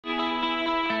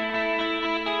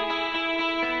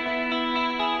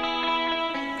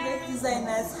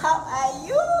guys, how are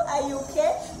you? Are you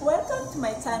okay? Welcome to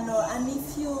my channel, and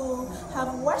if you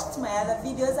have watched my other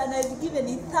videos and I've given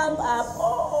it thumb up,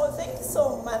 oh, thank you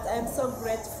so much. I'm so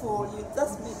grateful. You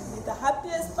just made me the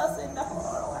happiest person in the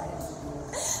whole world,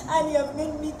 and you have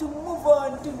made me to move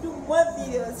on to do more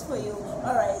videos for you.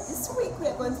 Alright, this week we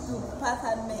are going to do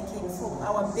pattern making from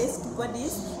our basic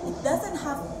bodies. It doesn't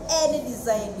have any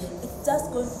design, it's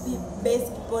just going to be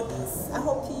basic bodies. I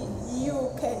hope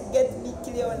you can get me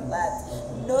clear on that.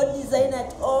 No design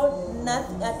at all,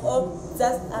 nothing at all,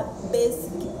 just a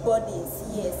basic bodies.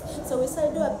 Yes, so we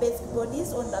shall do a basic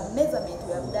bodies on the measurement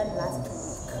we have done last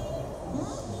week.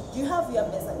 Do you have your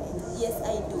measurement? Yes,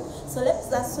 I do. So let's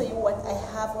just show you what I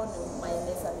have on my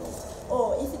measurement.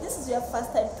 Oh, if this is your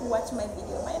first time to watch my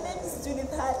video, my name is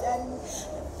TRU-HART, and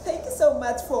thank you so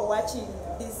much for watching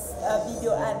this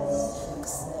video, and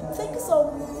thank you so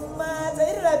much.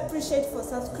 I really appreciate for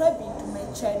subscribing to my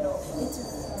channel.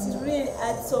 It really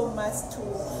adds so much to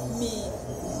me.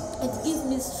 It gives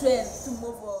me strength to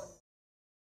move on,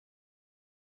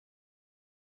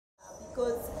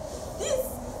 because this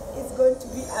is going to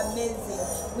be amazing.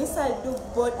 We shall do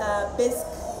basic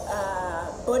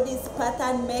bodies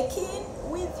pattern making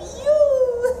with you.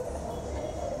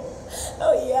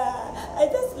 Oh yeah, I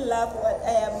just love what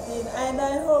I am doing, and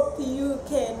I hope you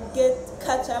can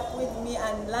catch up with me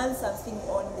and learn something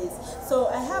on this. So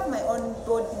I have my own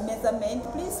body measurement.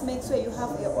 Please make sure you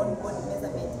have your own body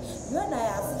measurement. You and I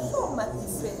have so much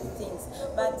different things,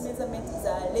 but measurement is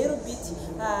a little bit,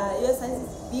 your size is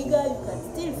bigger, you can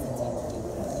still fit in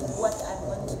what I'm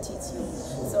going to teach you.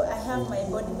 So I have my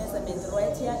body measurement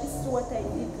right here. This is what I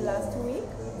did last week.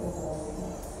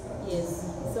 Yes,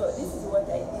 so this is what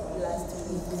I did last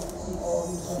week.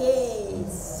 Okay,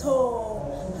 so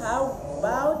how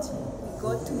about we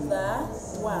go to the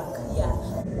work? Yeah.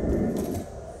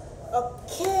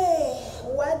 Okay,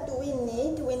 what do we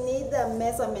need? We need the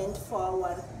measurement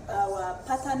for our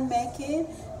pattern making.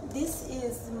 This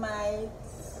is my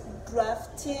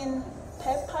drafting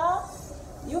paper.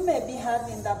 You may be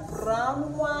having the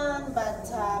brown one, but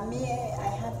me, I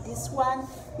have this one.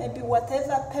 Maybe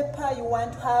whatever paper you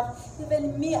want to have.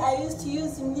 Even me, I used to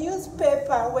use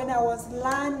newspaper when I was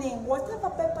learning.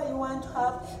 Whatever paper you want to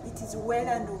have, it is well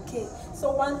and okay. So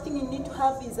one thing you need to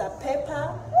have is a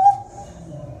paper.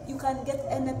 You can get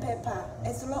any paper.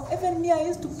 As long, even me, I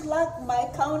used to plug my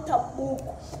counter book.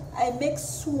 I make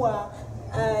sure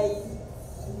I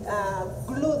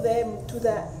glue them to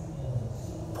the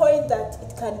point that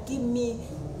it can give me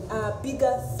a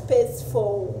bigger space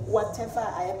for whatever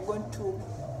I am going to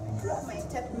draw. My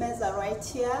tape measure right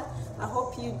here. I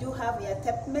hope you do have your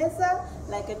tape measure.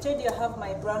 Like I told you, I have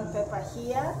my brown paper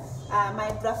here, my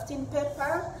drafting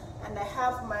paper, and I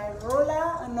have my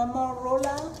roller, a normal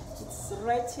roller. It's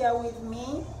right here with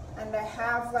me, and I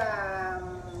have a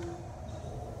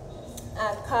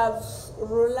curved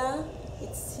roller.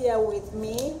 It's here with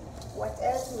me. What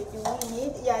else do we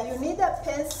need? Yeah, you need a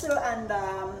pencil and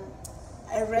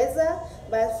eraser,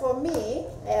 but for me,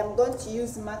 I am going to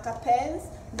use marker pens.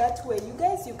 That way, you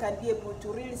guys, you can be able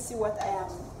to really see what I am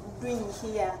doing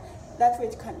here. That way,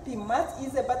 it can be much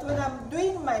easier. But when I'm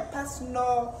doing my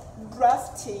personal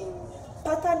drafting,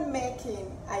 pattern making,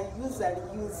 I usually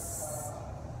use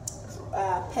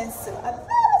pencil, a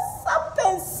very sharp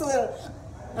pencil,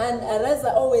 and eraser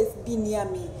always be near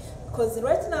me. Because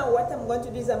right now what I'm going to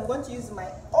do is I'm going to use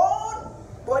my own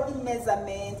body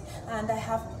measurement, and I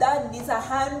have done this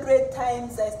 100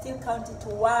 times. I still count it to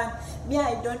one. Me,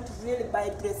 I don't really buy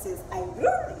dresses. I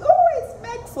really always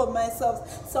make for myself.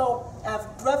 So I've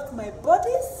drafted my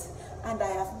bodies, and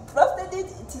I have drafted it.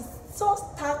 It is so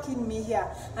stuck in me here.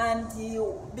 And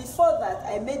before that,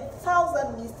 I made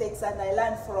 1,000 mistakes, and I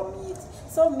learned from it.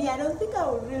 So me, I don't think I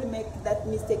will really make that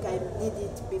mistake I did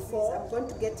it before. So I'm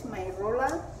going to get my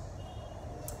roller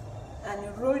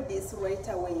and roll this right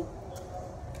away.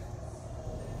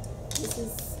 This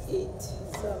is it.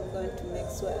 So I'm going to make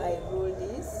sure I roll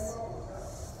this.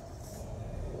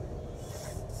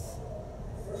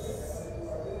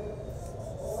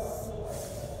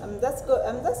 I'm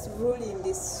just rolling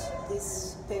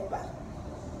this paper.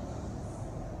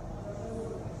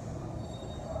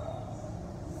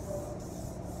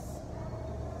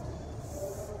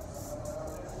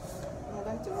 I'm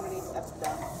going to roll it up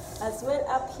down. As well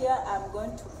up here, I'm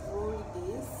going to roll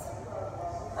this.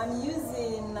 I'm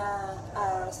using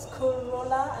a school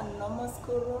roller, a normal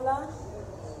school roller.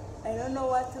 I don't know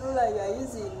what ruler you are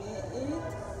using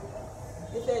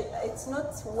it's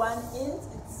not 1 inch,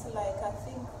 it's like I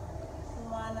think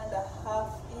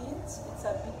 1.5 inch. It's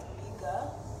a bit bigger.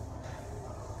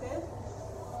 Okay.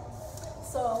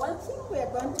 So one thing we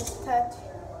are going to start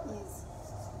is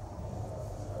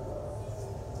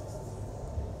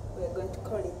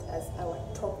call it as our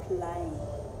top line.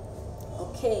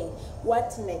 Okay,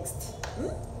 what next?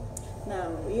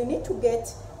 Now you need to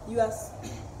get your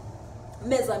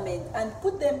measurement and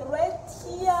put them right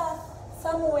here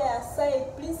somewhere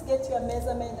aside. Please get your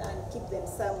measurement and keep them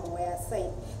somewhere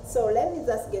aside. So let me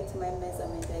just get my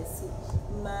measurement. I see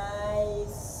my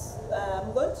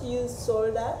I'm going to use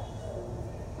shoulder.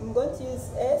 I'm going to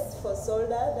use S for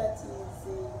shoulder, that is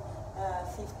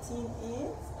 15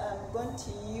 inch. I'm going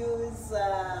to use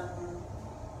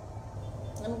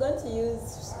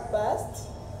bust,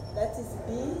 that is B,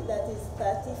 that is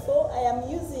 34. I am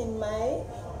using my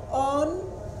own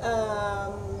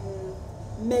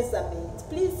measurement.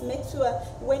 Please make sure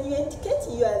when you indicate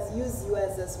yours, use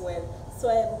yours as well. So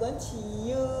I am going to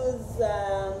use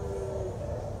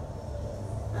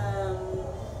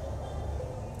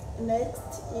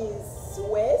next is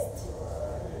waist,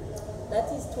 that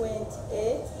is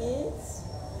 28 inch,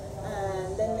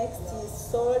 and the next is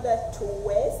shoulder to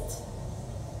waist,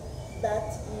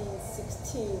 that is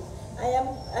 16. I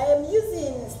am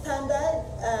using standard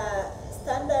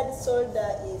shoulder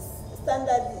is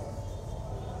standard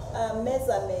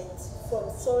measurement from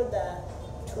shoulder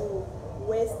to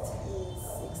waist is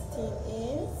 16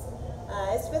 inch,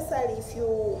 especially if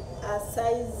you are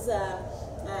size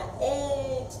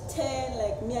 8, 10,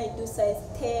 like me, I do size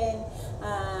 10.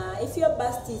 If your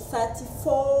bust is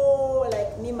 34,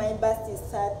 like me, my bust is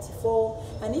 34.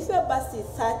 And if your bust is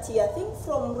 30, I think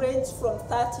from range from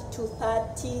 30 to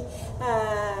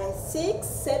 36,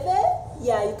 7,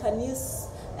 yeah, you can use.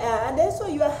 And also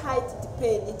your height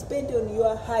it depends on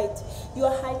your height. Your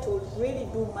height will really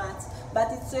do much, but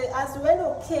it's as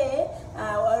well okay.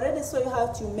 I already saw you how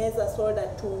to measure shoulder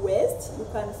to waist. You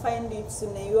can find it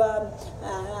in your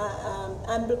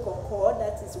umbilical cord.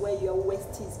 That is where your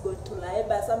waist is going to lie.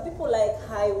 But some people like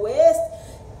high waist.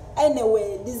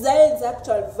 Anyway, designs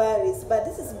actually varies, but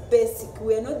this is basic.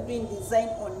 We are not doing design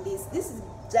on this. This is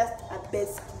just a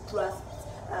basic draft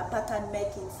pattern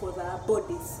making for the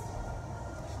bodies.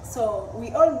 So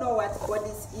we all know what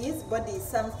bodice is. Body is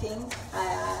something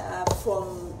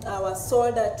from our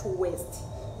shoulder to waist.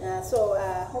 So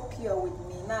I hope you are with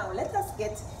me. Now let us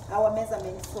get our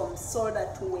measurement from shoulder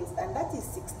to waist, and that is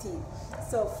 16.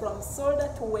 So from shoulder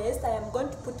to waist, I am going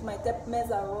to put my tape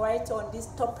measure right on this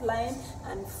top line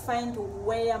and find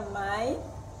where my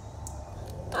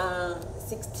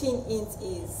 16 inch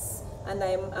is, and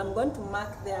I'm going to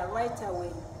mark there right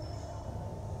away.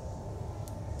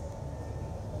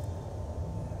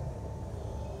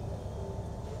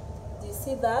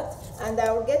 See that? And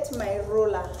I will get my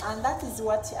ruler, and that is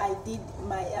what I did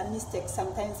my mistake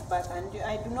sometimes back, and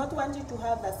I do not want you to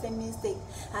have the same mistake,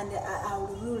 and I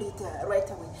will rule it right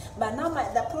away. But now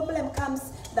the problem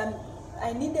comes that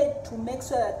I needed to make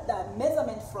sure that the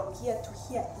measurement from here to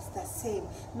here is the same.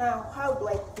 Now how do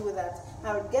I do that?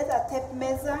 I will get a tape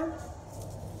measure,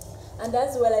 and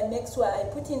as well I make sure I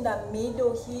put in the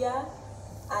middle here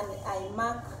and I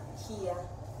mark here.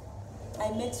 I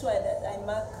make sure that I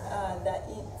mark the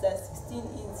 16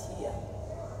 inch here,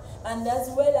 and as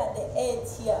well at the edge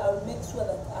here I will make sure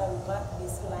that I will mark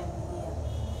this line here.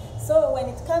 So when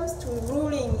it comes to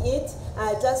ruling it,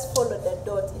 I just follow the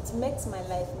dot. It makes my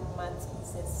life much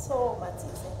easier, so much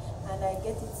easier, and I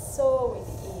get it so with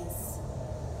ease,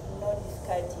 no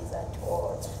difficulties at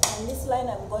all. And this line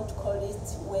I'm going to call it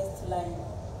waistline.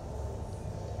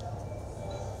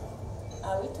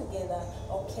 Are we together?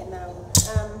 Okay, now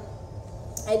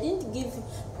I didn't give.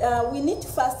 We need to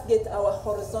first get our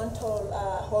horizontal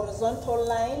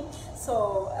line.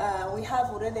 So we have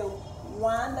already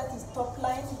one, that is top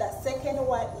line. The second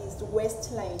one is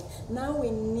waistline. Now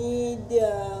we need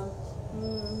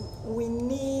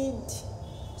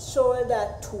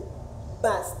shoulder to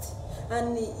bust,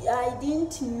 and I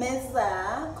didn't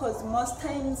measure because most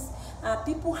times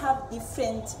people have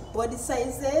different body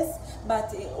sizes.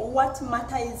 But what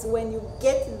matters is when you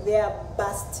get their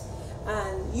bust,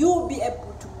 and you'll be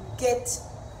able to get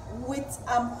which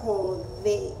armhole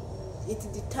it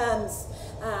determines.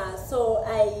 So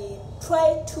I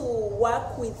try to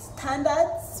work with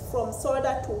standards from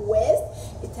shoulder to waist.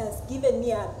 It has given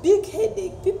me a big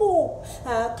headache. People,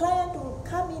 client will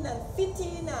come in and fit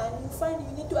in, and you find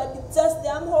you need to adjust the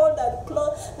armhole,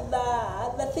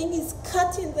 the thing is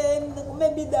cutting them.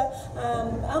 Maybe the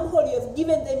armhole you have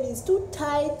given them is too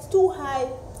tight, too high.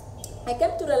 I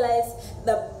came to realize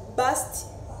the bust,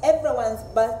 everyone's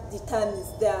bust determines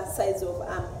their size of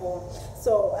armhole.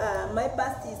 So my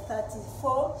bust is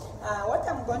 34. What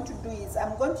I'm going to do is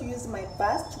I'm going to use my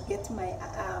bust to get my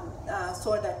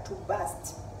shoulder to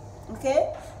bust.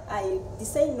 Okay, I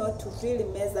decide not to really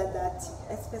measure that,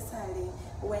 especially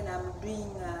when I'm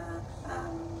doing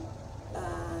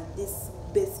this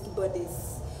basic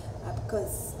bodice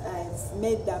because I've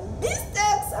made the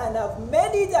mistakes and I've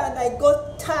made it and I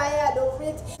got tired of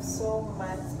it so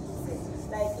much easy.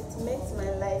 Like it makes my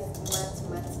life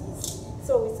much easy.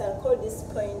 So we shall call this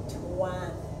point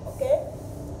 1, okay?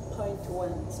 Point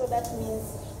 1. So that means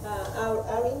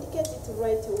I'll indicate it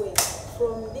right away.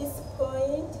 From this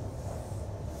point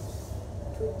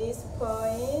to this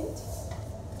point,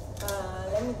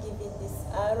 let me give it this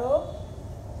arrow.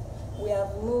 We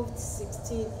have moved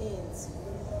 16 inches.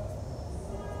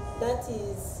 That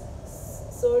is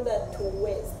shoulder to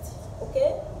waist,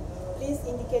 okay? Please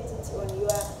indicate it on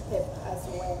your paper as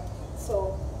well.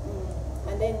 So,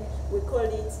 and then we call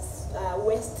it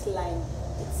waistline.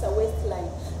 It's a waistline.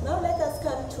 Now let us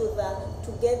come to the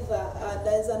together.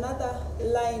 There is another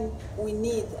line we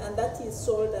need, and that is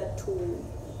shoulder to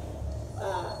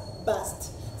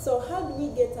bust. So how do we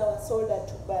get our shoulder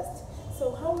to bust?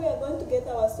 So how we are going to get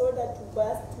our shoulder to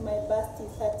bust? My bust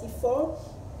is 34.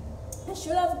 I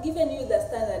should have given you the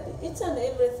standard. Each and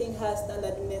everything has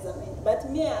standard measurement, but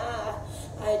me,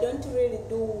 I don't really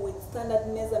do with standard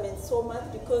measurement so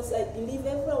much because I believe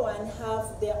everyone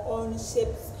have their own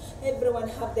shapes, everyone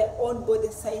have their own body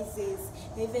sizes.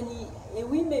 Even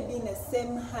we may be in the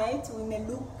same height, we may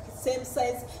look same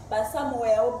size, but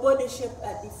somewhere our body shape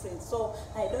are different. So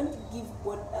I don't give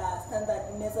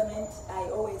standard measurement. I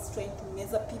always try to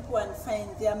measure people and find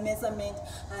their measurement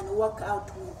and work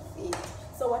out with it.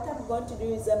 So what I'm going to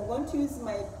do is I'm going to use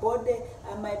my body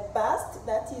and my bust,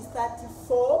 that is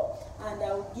 34, and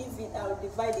I'll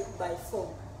divide it by 4.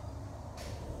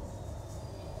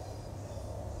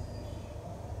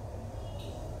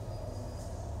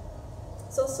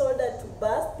 So shoulder to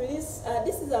bust, please,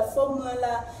 this is a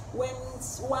formula.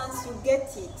 Once you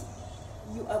get it,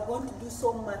 you are going to do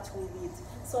so much with it.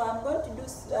 So I'm going to do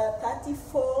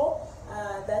 34,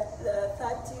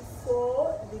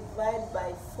 34 divided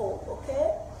by 4,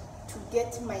 okay, to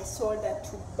get my shoulder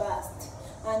to bust.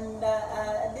 And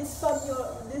this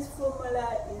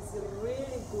formula is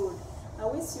really good. I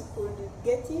wish you could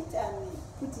get it and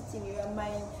put it in your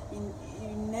mind.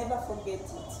 You never forget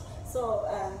it. So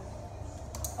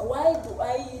why do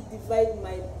I divide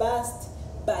my bust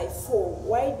by 4?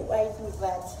 Why do I do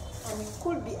that? And you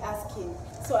could be asking.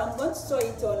 So I'm going to show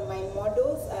it on my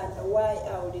models and why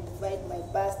I will divide my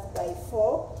bust by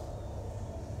 4.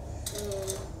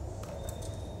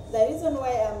 The reason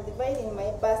why I'm dividing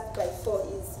my bust by 4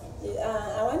 is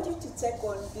I want you to check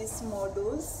on these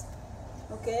models.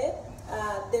 Okay,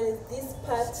 there is this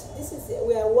part.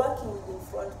 We are working with the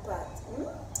front part.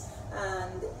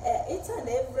 And each and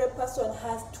every person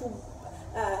has two,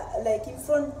 like in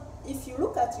front. If you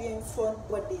look at your in front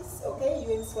bodies, okay,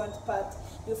 your in front part,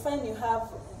 you find you have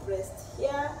breast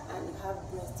here and you have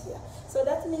breast here. So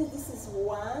that means this is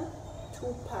 1,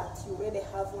 2 parts you already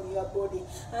have on your body.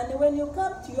 And when you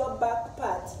come to your back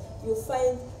part, you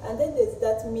find, and then there's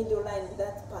that middle line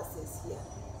that passes here.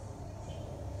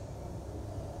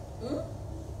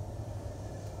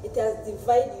 It has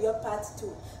divided your part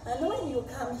too. And when you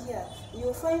come here,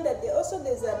 you find that there's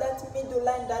that middle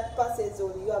line that passes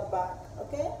on your back,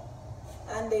 okay?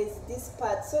 And there's this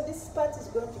part. So this part is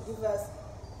going to give us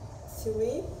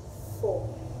 3, 4,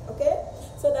 okay?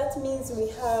 So that means we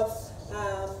have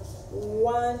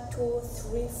 1, 2,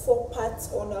 3, 4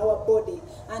 parts on our body,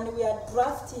 and we are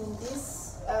drafting this.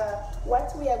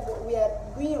 What we are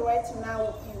doing right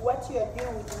now, what you are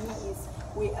doing with me is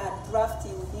we are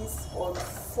drafting this on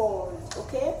fold,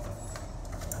 okay?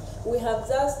 We have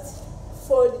just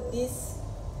fold this.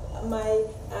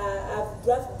 I've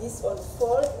drafted this on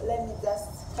fold. Let me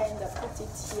just kind of put it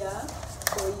here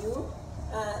for you.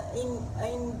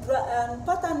 In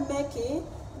pattern making,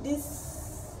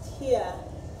 this here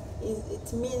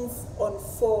it means on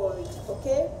fold,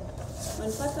 okay?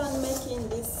 On pattern making,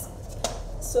 this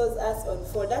shows us on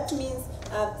fold. That means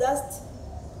I've just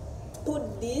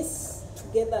put this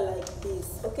together like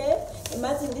this, okay?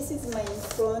 Imagine this is my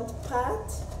front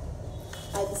part.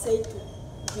 I decide to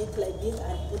do it like this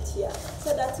and put here.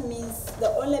 So that means the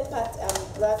only part I'm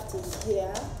drafting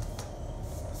here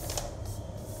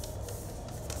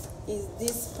is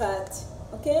this part,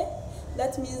 okay?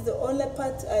 That means the only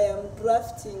part I am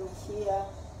drafting here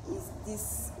is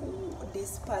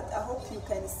this part. I hope you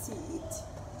can see it.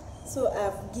 So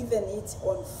I've given it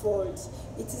on fold.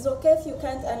 It is okay if you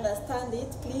can't understand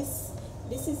it, please.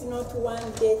 This is not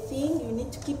one day thing. You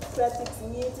need to keep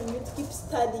practicing it, you need to keep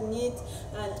studying it,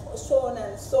 and so on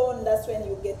and so on. That's when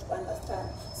you get to understand.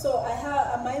 So I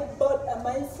have my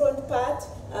front part,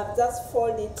 I've just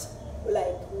folded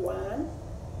like 1,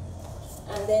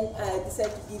 and then I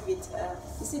decide to give it,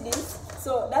 you see this?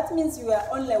 So that means we are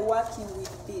only working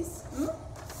with this.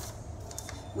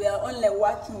 We are only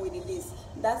working with this.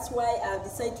 That's why I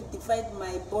decided to divide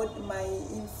my body, my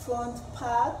in front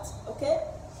part, okay?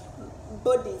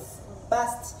 Bodice,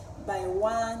 bust by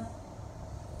 1,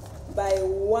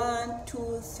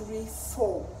 2, 3,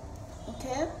 4,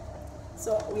 okay?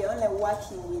 So we are only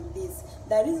working with this.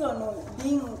 The reason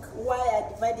being why I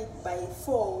divided by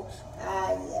 4,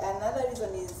 another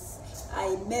reason is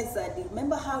I measured.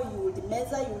 Remember how you would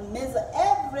measure? You will measure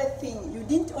everything. You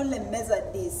didn't only measure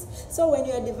this. So when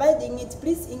you are dividing it,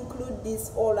 please include this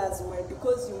all as well,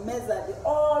 because you measured it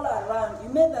all around. You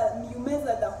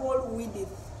measure the whole width.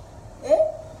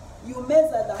 You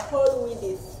measure the whole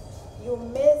width. You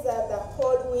measure the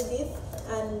whole width,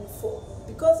 and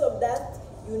because of that,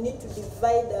 you need to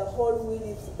divide the whole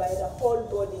width by the whole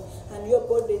body, and your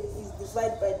body is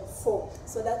divided by 4.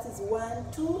 So that is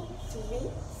 1, 2,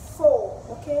 3,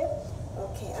 4. Okay?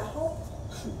 Okay, I hope,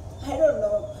 I don't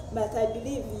know, but I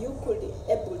believe you could be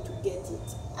able to get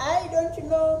it. I don't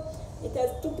know, it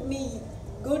has took me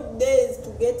good days to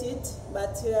get it,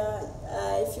 but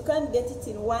if you can't get it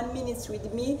in 1 minute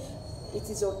with me, it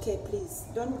is okay. Please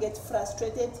don't get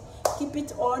frustrated. Keep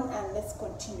it on and let's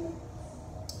continue.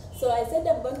 So I said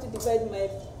I'm going to divide my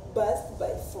bust by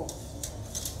 4.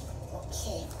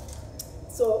 Okay.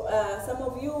 So some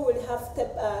of you will have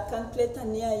tape calculator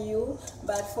near you,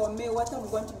 but for me, what I'm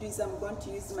going to do is I'm going to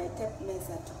use my tape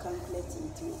measure to calculate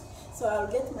it with. So I'll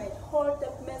get my whole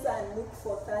tape measure and look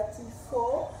for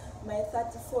 34. My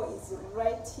 34 is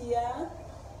right here.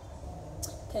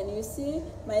 Can you see?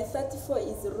 My 34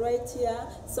 is right here.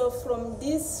 So from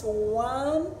this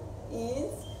one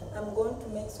is, I'm going to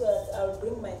make sure that I'll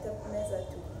bring my tape measure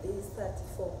to this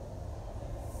 34.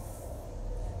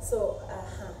 So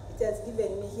it has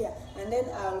given me here, and then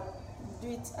I'll do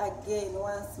it again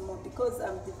once more because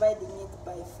I'm dividing it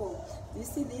by 4. You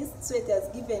see this? So it has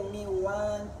given me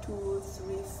 1, 2,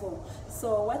 3, 4.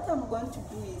 So what I'm going to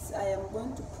do is I am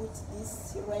going to put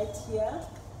this right here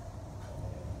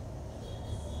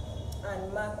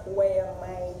and mark where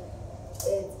my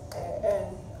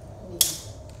end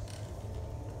is.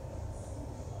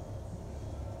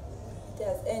 It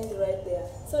has ended right there.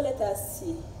 So let us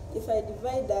see. If I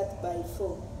divide that by 4,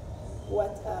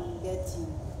 what I'm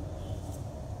getting.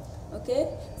 Okay,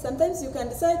 sometimes you can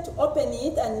decide to open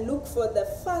it and look for the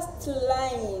first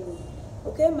line.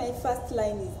 Okay, my first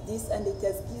line is this, and it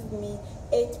has given me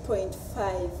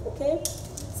 8.5. Okay,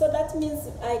 so that means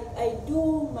I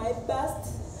do my bust,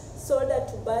 shoulder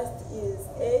to bust is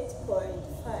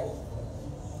 8.5.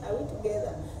 Are we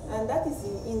together? And that is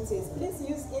in inches. Please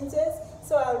use inches.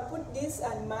 So I'll put this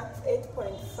and mark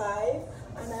 8.5,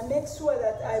 and I make sure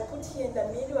that I put here in the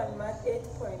middle and mark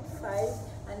 8.5,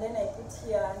 and then I put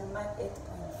here and mark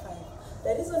 8.5.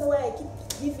 The reason why I keep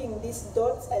giving these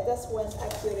dots, I just want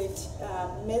accurate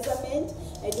measurement.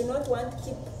 I do not want to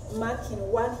keep marking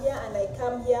one here and I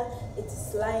come here,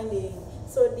 it's sliding.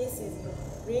 So this is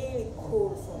really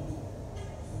cool for me.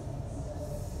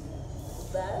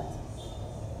 That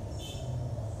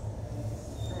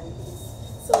and this.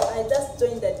 So I just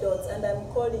join the dots and I'm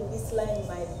calling this line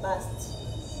my bust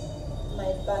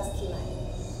line.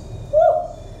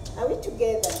 Woo! Are we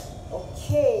together?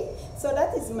 Okay, so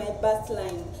that is my bust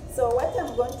line. So what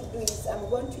I'm going to do is I'm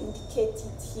going to indicate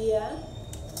it here.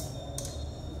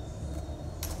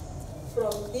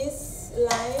 From this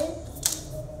line,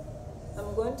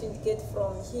 I'm going to indicate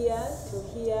from here to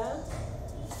here.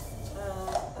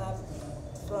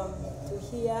 From to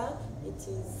here, it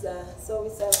is, so we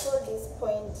shall call this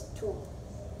point 2.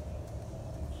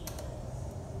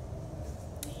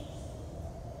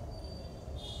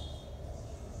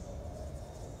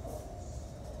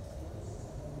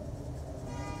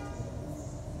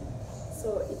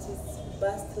 So it is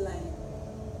bust line,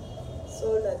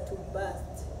 shoulder to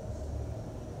bust,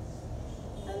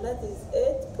 and that is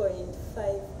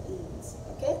 8.5 inches.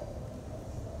 Okay.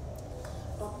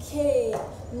 Okay.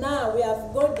 Now we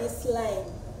have got this line,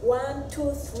 1,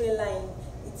 2, 3 line.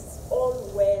 It's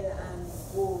all well and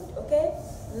good. Okay.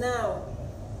 Now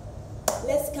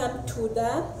let's come to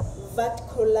the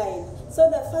vertical line. So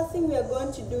the first thing we are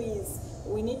going to do is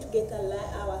we need to get a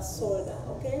line, our shoulder.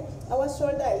 Okay. Our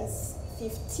shoulder is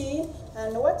 15,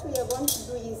 and what we are going to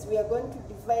do is we are going to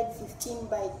divide 15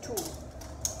 by 2.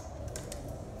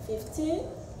 15,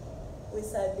 we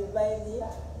shall divide it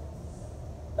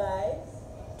by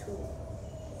 2.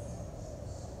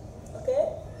 Okay,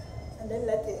 and then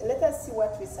let us see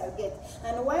what we shall get.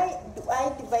 And why do I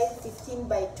divide 15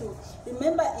 by 2?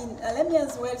 Remember, let me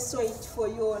as well show it for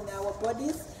you on our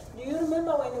bodies. Do you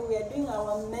remember when we were doing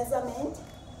our measurement?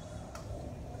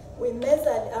 we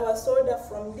measured our shoulder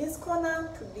from this corner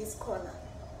to this corner.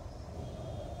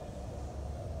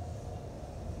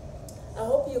 I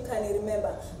hope you can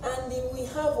remember. And we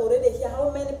have already here, how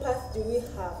many parts do we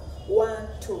have? 1,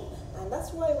 2. And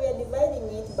that's why we are dividing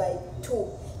it by 2.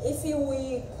 If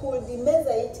we could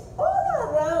measure it all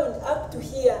around up to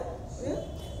here,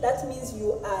 that means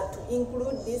you are to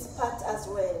include this part as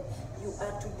well. You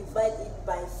are to divide it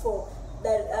by 4.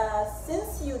 That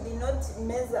since you did not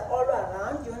measure all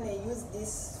around, you only use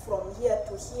this from here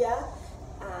to here,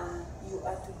 you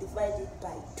are to divide it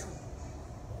by 2.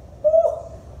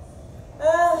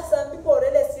 Some people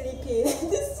already sleeping.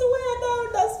 This is where now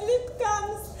the sleep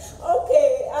comes. Okay,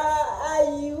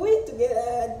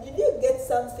 did you get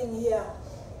something here?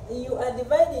 You are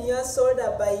dividing your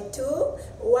shoulder by 2.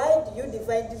 Why do you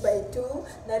divide it by 2?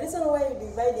 The reason why you're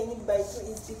dividing it by 2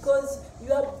 is because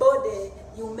your body,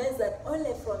 you measured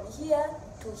only from here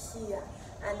to here.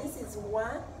 And this is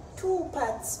 2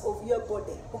 parts of your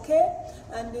body, okay?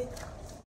 And